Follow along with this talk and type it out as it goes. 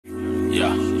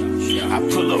Yeah, I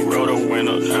pull up, roll the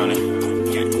window down it.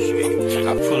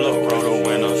 I pull up, roll the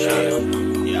window down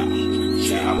it.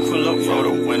 Yeah, I pull up, roll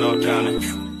the window down it.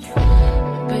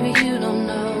 Baby, you don't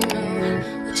know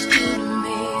what you do to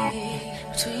me.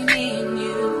 Between me and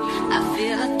you, I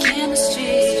feel like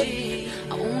chemistry.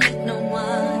 I won't let no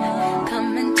one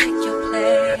come and take your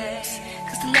place.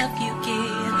 Cause the love you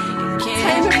give, you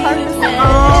can't It's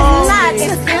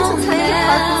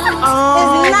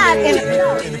not anybody.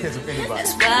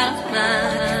 That's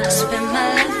why I spend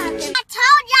my life. I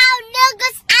told y'all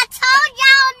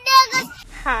niggas.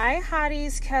 Hi,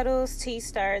 hotties, kettles, tea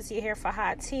stars. You're here for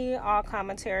hot tea. All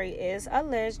commentary is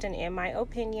alleged, and in my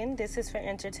opinion, this is for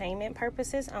entertainment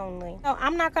purposes only. So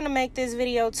I'm not going to make this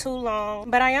video too long,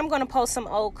 but I am going to post some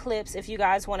old clips if you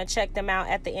guys want to check them out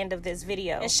at the end of this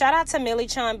video. And shout out to Millie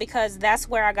Chun because that's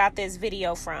where I got this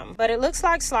video from. But it looks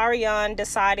like Slarion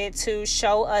decided to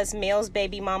show us Mel's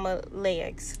baby mama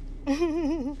legs.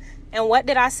 And what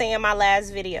did I say in my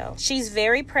last video? She's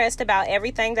very pressed about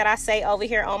everything that I say over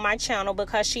here on my channel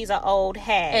because she's an old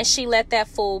hag. And she let that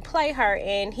fool play her,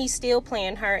 and he's still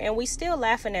playing her, and we still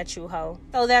laughing at you, ho.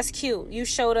 So that's cute. You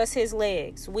showed us his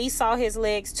legs. We saw his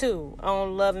legs too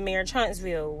on Love and Marriage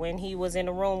Huntsville when he was in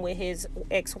the room with his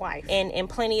ex-wife. And in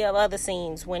plenty of other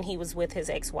scenes when he was with his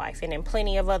ex-wife. And in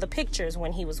plenty of other pictures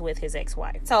when he was with his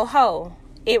ex-wife. So, ho,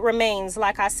 it remains,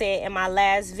 like I said in my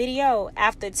last video,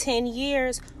 after 10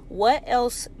 years, what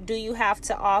else do you have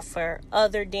to offer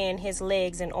other than his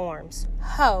legs and arms?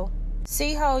 Ho.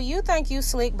 See, ho, you think you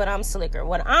slick, but I'm slicker.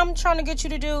 What I'm trying to get you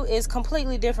to do is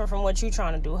completely different from what you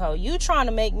trying to do, ho. You trying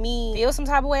to make me feel some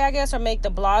type of way, I guess, or make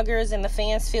the bloggers and the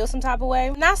fans feel some type of way.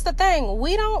 And that's the thing.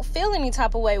 We don't feel any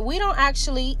type of way. We don't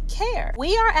actually care.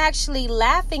 We are actually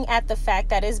laughing at the fact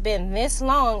that it's been this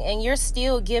long and you're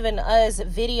still giving us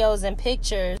videos and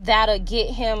pictures that'll get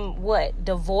him, what,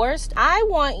 divorced? I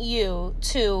want you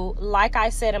to, like I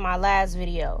said in my last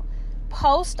video,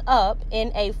 post up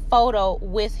in a photo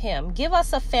with him. Give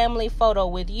us a family photo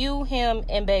with you, him,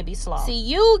 and baby Slaw. See,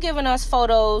 you giving us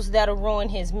photos that'll ruin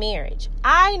his marriage.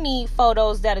 I need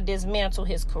photos that'll dismantle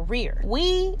his career.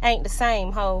 We ain't the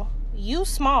same, ho. You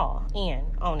small end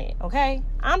on it, okay?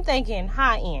 I'm thinking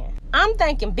high end. I'm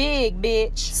thinking big,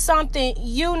 bitch. Something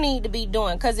you need to be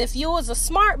doing. Because if you was a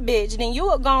smart bitch, then you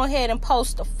would go ahead and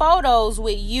post the photos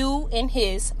with you and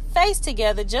his face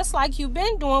together, just like you've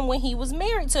been doing when he was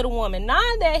married to the woman. Now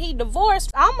that he divorced,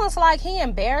 almost like he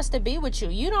embarrassed to be with you.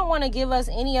 You don't want to give us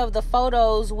any of the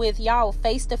photos with y'all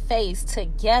face to face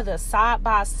together, side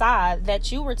by side,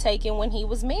 that you were taking when he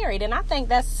was married. And I think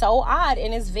that's so odd,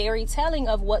 and it's very telling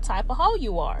of what type of hoe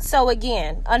you are. So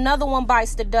again, another one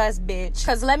bites the dust, bitch.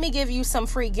 Because let me give you some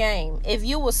free game. If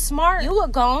you was smart, you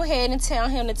would go ahead and tell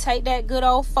him to take that good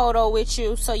old photo with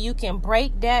you so you can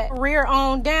break that rear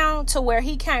on down to where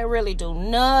he can't really do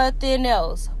nothing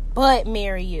else but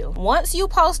marry you. Once you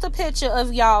post a picture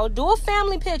of y'all, do a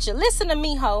family picture. Listen to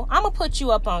me, ho. I'ma put you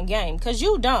up on game because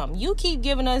you dumb. You keep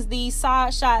giving us these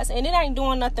side shots and it ain't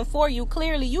doing nothing for you.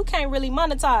 Clearly, you can't really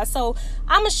monetize. So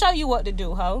I'ma show you what to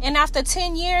do, ho. And after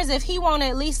 10 years, if he won't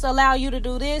at least allow you to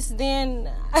do this, then...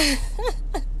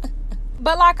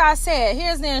 But like I said,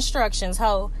 here's the instructions,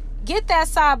 ho. Get that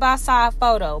side-by-side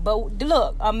photo. But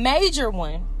look, a major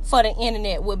one for the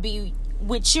internet would be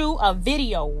with you, a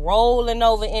video rolling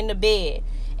over in the bed,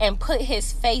 and put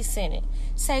his face in it.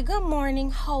 Say, good morning,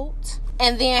 Holt.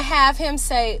 And then have him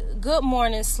say, good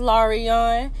morning,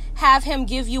 Slarion. Have him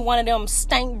give you one of them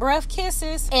stank breath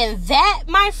kisses. And that,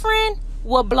 my friend,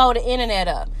 will blow the internet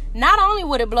up. Not only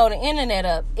would it blow the internet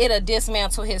up, it'll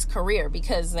dismantle his career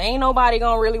because ain't nobody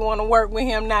gonna really want to work with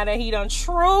him now that he done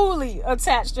truly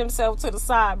attached himself to the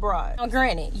side broad. Now,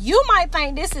 granted, you might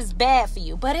think this is bad for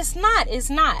you, but it's not.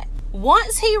 It's not.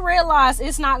 Once he realized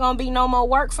it's not going to be no more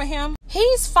work for him,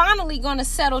 he's finally going to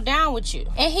settle down with you.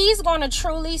 And he's going to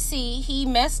truly see he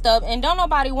messed up and don't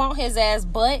nobody want his ass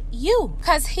but you.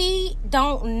 Because he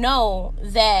don't know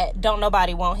that don't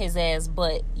nobody want his ass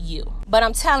but you. But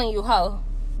I'm telling you, ho,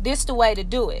 this the way to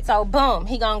do it. So, boom,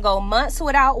 he going to go months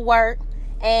without work.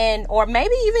 Or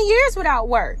maybe even years without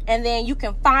work. And then he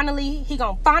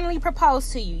gonna finally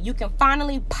propose to you. You can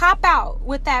finally pop out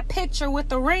with that picture with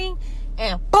the ring.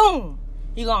 And boom,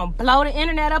 you're going to blow the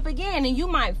internet up again. And you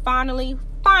might finally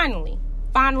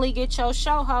finally get your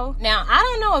show, ho. Now, I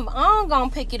don't know if I'm gonna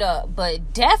pick it up,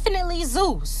 but definitely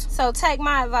Zeus. So take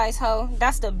my advice, ho.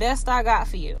 That's the best I got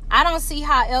for you. I don't see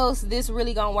how else this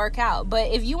really gonna work out.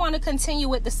 But if you want to continue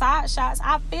with the side shots,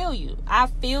 I feel you.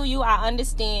 I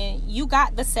understand. You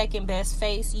got the second best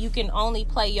face. You can only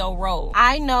play your role.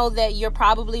 I know that you're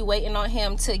probably waiting on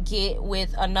him to get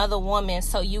with another woman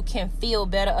so you can feel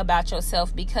better about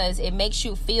yourself, because it makes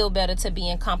you feel better to be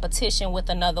in competition with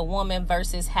another woman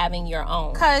versus having your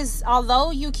own. Because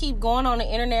although you keep going on the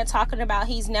internet talking about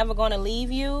he's never going to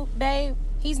leave you, babe,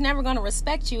 he's never going to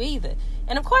respect you either.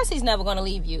 And of course he's never going to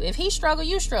leave you. If he struggle,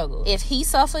 you struggle. If he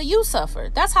suffer, you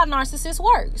suffer. That's how narcissists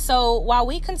work. So while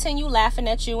we continue laughing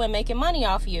at you and making money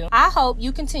off you, I hope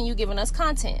you continue giving us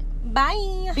content.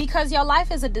 Bye. Because your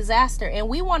life is a disaster, and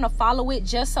we want to follow it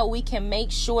just so we can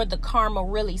make sure the karma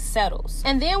really settles.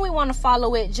 And then we want to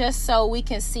follow it just so we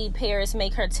can see Paris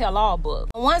make her tell-all book.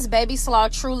 Once Baby Slaw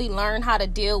truly learn how to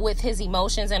deal with his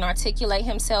emotions and articulate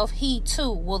himself, he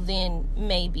too will then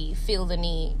maybe feel the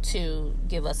need to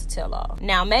give us a tell-all.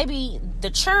 Now, maybe the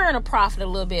churn will profit a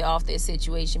little bit off this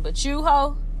situation, but you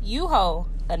ho, will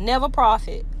never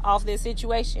profit off this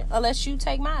situation unless you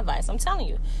take my advice. I'm telling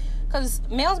you. Because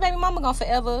Mel's baby mama gonna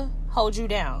forever hold you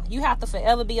down. You have to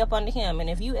forever be up under him. And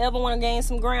if you ever want to gain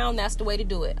some ground, that's the way to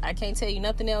do it. I can't tell you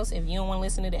nothing else if you don't want to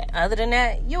listen to that. Other than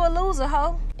that, you a loser,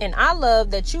 ho. And I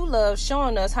love that you love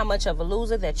showing us how much of a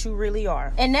loser that you really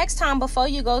are. And next time, before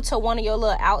you go to one of your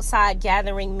little outside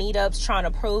gathering meetups trying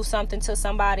to prove something to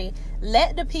somebody,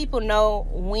 let the people know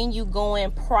when you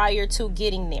going prior to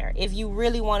getting there, if you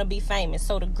really want to be famous,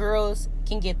 so the girls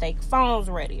can get their phones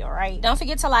ready. All right, don't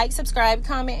forget to like, subscribe,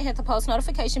 comment, hit the post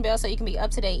notification bell so you can be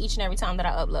up to date each and every time that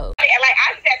I upload. And like,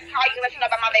 I just had to call you and let you know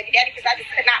about my baby daddy, because I just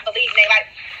could not believe it. Like,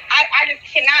 I just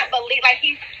cannot believe, like,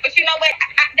 but you know what,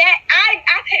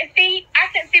 I couldn't see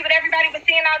what everybody was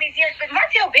seeing all these years, but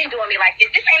Martell been doing me like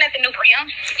this. This ain't nothing new for him.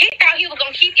 He thought he was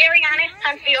going to keep Ariana in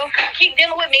Huntsville, keep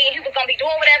dealing with me, he was going to be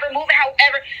doing whatever, moving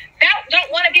however. Don't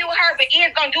want to be with her, but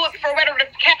is going to do it for whatever the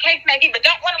case may be, but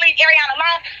don't want to leave Ariana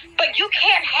alone. But you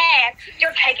can't have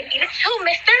your cake and eat it too,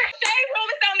 mister. Shade Room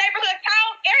is on Neighborhood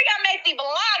Talk. Ariana made the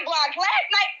blogs last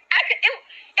night.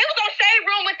 It was on Shade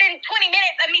Room within 20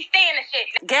 minutes of me saying the shit.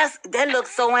 Guess that looks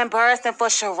so embarrassing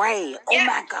for Sheree. Oh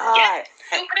my God. Yeah.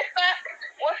 Stupid as fuck.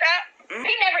 What's up?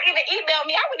 He never even emailed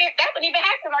me. That wouldn't even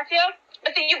happen, Martell.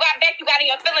 But then you got back, you got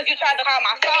in your feelings, you tried to call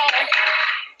my phone.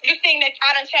 You seen that I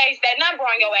done changed that number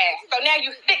on your ass. So now you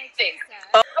fixed it.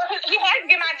 He has to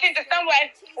get my attention some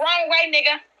way. Wrong way,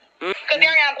 nigga. Because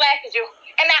Ariana blasted you.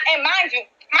 And mind you,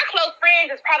 my close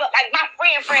friends is probably like my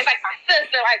friends, like my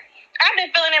sister. Like, I've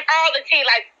been feeling them all the tea.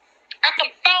 Like, I can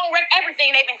phone wreck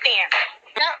everything they've been saying.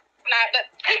 No, but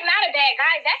he's not a bad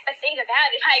guy. That's the thing about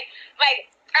it. Like,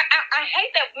 I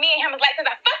hate that me and him is like, because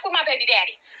I fuck with my baby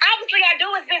daddy. Obviously, I do.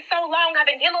 It's been so long. I've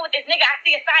been dealing with this nigga. I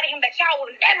see a side of him that y'all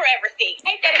will never, ever see.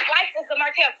 I hate that it's like this,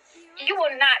 Martell. You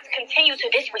will not continue to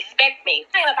disrespect me.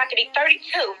 I am about to be 32.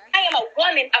 I am a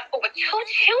woman of over 2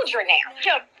 children now.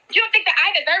 You don't think that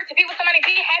I deserve to be with somebody,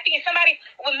 be happy, and somebody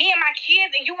with me and my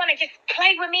kids, and you want to just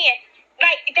play with me?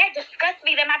 Like, that disgusts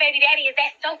me that my baby daddy is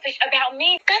that selfish about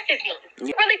me. Disgusts me.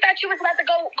 You really thought you was about to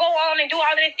go on and do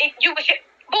all of this if you was your...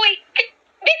 Boy,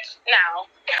 bitch, no.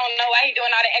 I don't know why he's doing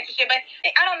all that extra shit, but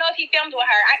I don't know if he filmed with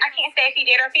her. I can't say if he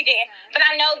did or if he didn't. But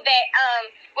I know that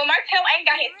when Martell ain't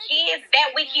got his kids,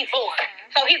 that week he's bored.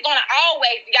 So he's going to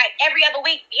always, like every other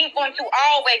week, he's going to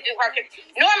always do her. Because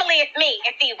normally it's me.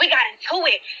 And see, we got into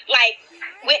it.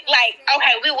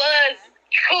 Okay, we was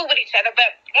cool with each other.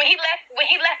 But when he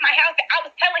left my house, I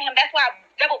was telling him, that's why I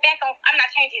doubled back on, I'm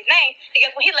not changing his name.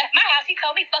 Because when he left my house, he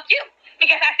told me, fuck you.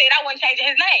 Because I said I wasn't changing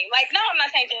his name. Like, no, I'm not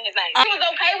changing his name. He was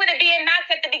okay with it being Knox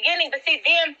at the beginning, but see,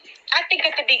 then I think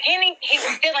at the beginning he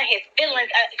was still in his feelings.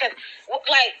 Because,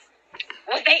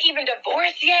 was they even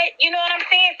divorced yet? You know what I'm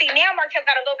saying? See, now Martell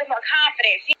got a little bit more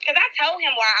confidence. Because I told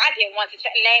him why I didn't want to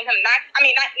name him Knox. I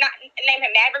mean, not name him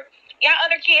Maverick. Y'all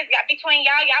other kids got between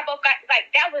y'all both got,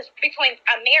 like, that was between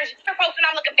a marriage. You're posting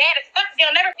I'm looking bad as fuck.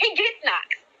 He gets Knox.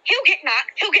 He'll get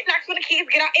Knox when the kids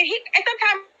get out. And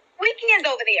sometimes weekends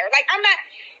over there. Like, I'm not...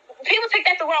 People take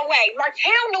that the wrong way.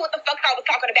 Martell knew what the fuck I was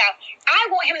talking about. I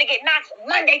want him to get knocked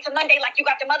Monday to Monday like you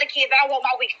got them other kids, and I want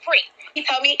my week free. He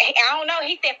told me, I don't know.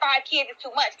 He said 5 kids is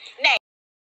too much. Nay.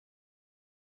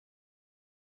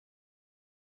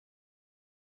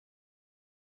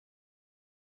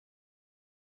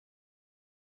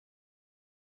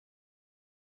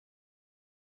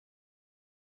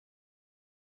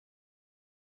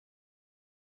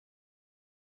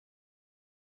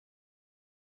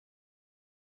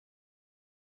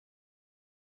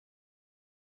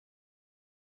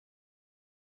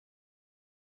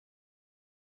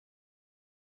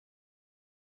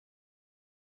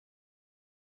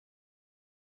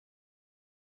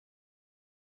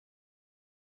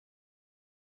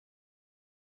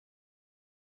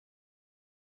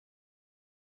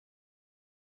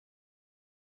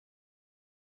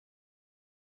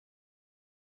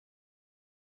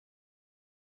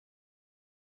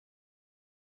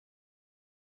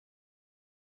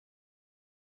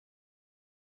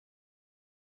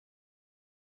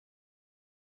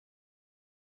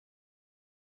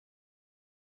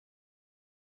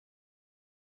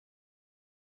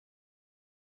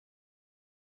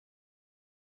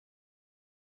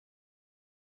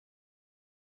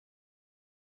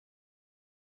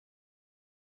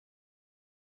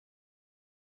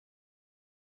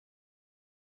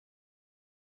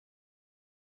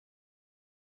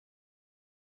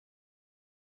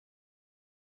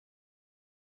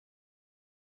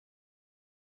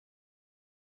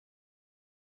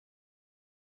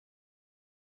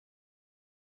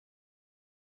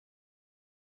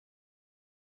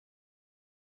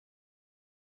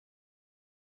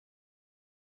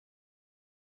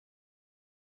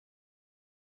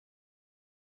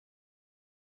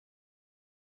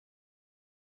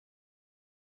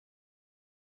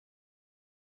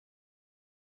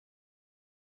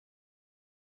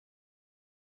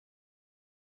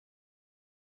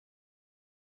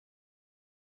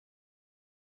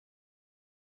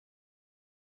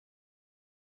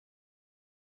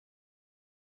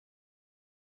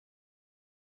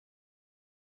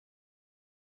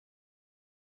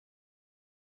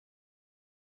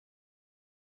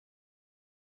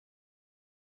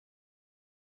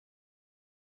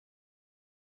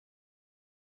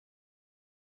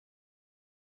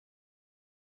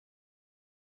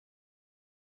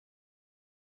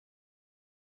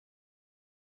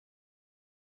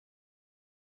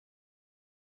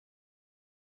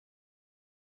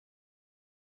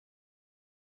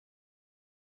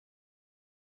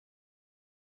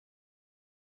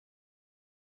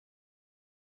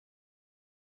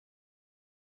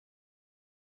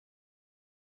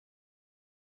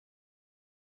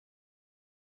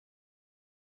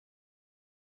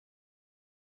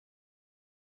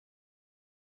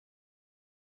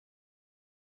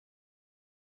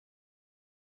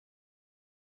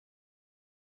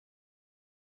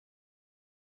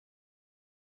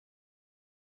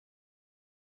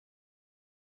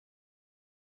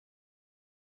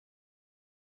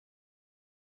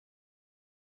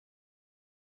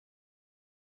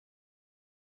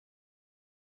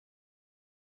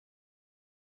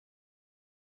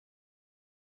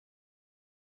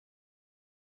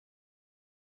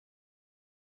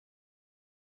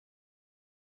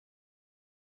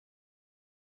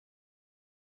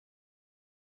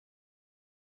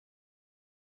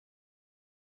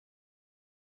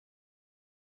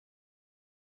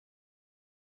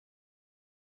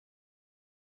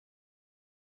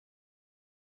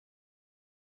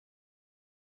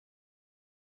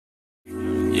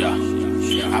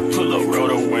 Yeah, I pull up, roll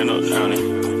the window down it.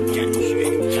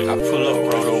 I pull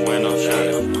up, roll the window down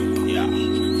it.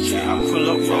 I pull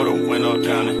up, roll the window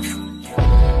down it.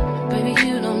 Baby,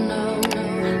 you don't know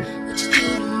what you do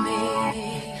to me.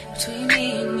 Between me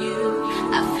and you,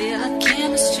 I feel like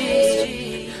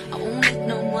chemistry. I won't let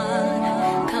no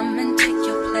one come and take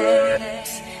your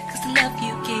place. Cause the love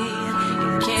you give,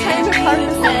 you can't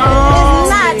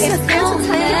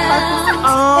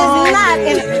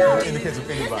In the case of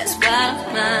anybody. That's why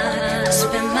I'm